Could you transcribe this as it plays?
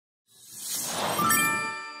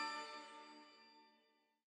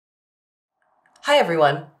Hi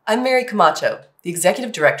everyone, I'm Mary Camacho, the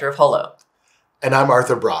Executive Director of Holo. And I'm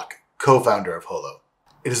Arthur Brock, co-founder of Holo.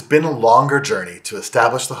 It has been a longer journey to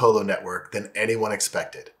establish the Holo network than anyone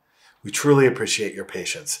expected. We truly appreciate your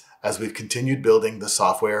patience as we've continued building the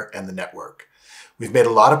software and the network. We've made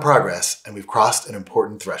a lot of progress and we've crossed an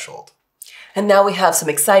important threshold. And now we have some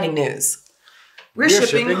exciting news. We're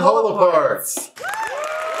shipping HoloPorts!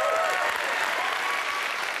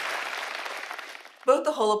 Both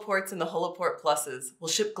the HoloPorts and the HoloPort Pluses will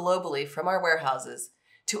ship globally from our warehouses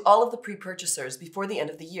to all of the pre-purchasers before the end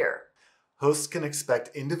of the year. Hosts can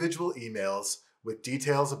expect individual emails with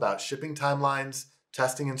details about shipping timelines,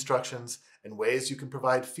 testing instructions, and ways you can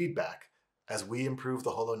provide feedback as we improve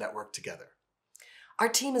the Holo network together. Our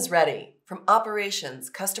team is ready. From operations,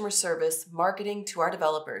 customer service, marketing to our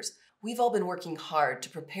developers, we've all been working hard to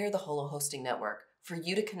prepare the Holo hosting network for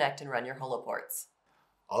you to connect and run your HoloPorts.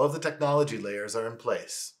 All of the technology layers are in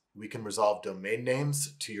place. We can resolve domain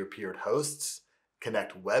names to your peered hosts,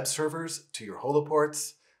 connect web servers to your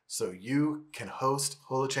HoloPorts, so you can host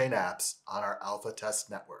Holochain apps on our alpha test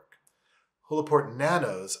network. HoloPort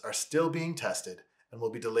Nanos are still being tested and will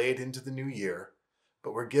be delayed into the new year,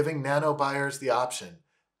 but we're giving Nano buyers the option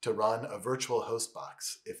to run a virtual host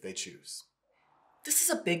box if they choose. This is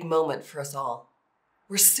a big moment for us all.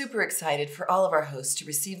 We're super excited for all of our hosts to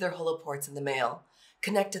receive their HoloPorts in the mail,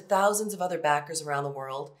 connect to thousands of other backers around the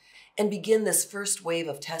world, and begin this first wave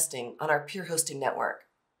of testing on our peer hosting network.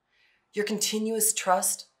 Your continuous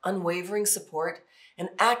trust, unwavering support, and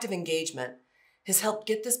active engagement has helped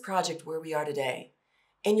get this project where we are today,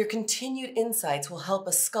 and your continued insights will help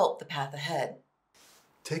us sculpt the path ahead.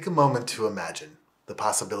 Take a moment to imagine the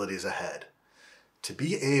possibilities ahead. To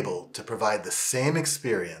be able to provide the same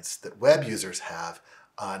experience that web users have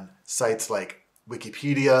on sites like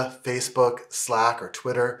Wikipedia, Facebook, Slack, or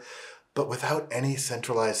Twitter, but without any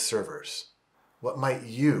centralized servers. What might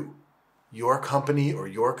you, your company, or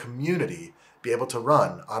your community be able to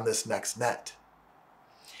run on this next net?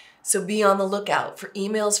 So be on the lookout for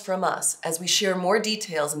emails from us as we share more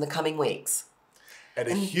details in the coming weeks. And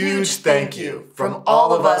a huge thank you from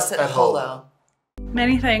all of us at Holo.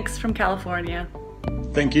 Many thanks from California.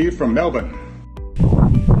 Thank you from Melbourne.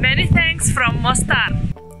 Many thanks from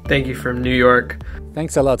Mostar. Thank you from New York.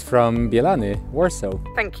 Thanks a lot from Bielany, Warsaw.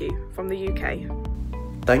 Thank you from the UK.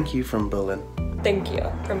 Thank you from Berlin. Thank you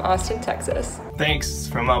from Austin, Texas. Thanks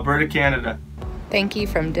from Alberta, Canada. Thank you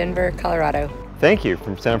from Denver, Colorado. Thank you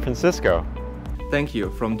from San Francisco. Thank you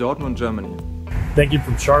from Dortmund, Germany. Thank you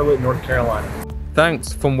from Charlotte, North Carolina.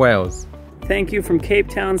 Thanks from Wales. Thank you from Cape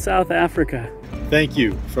Town, South Africa. Thank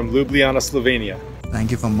you from Ljubljana, Slovenia. Thank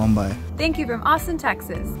you from Mumbai. Thank you from Austin,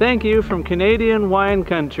 Texas. Thank you from Canadian wine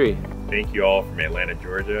country. Thank you all from Atlanta,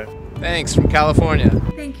 Georgia. Thanks from California.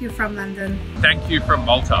 Thank you from London. Thank you from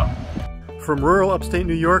Malta. From rural upstate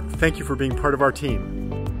New York, thank you for being part of our team.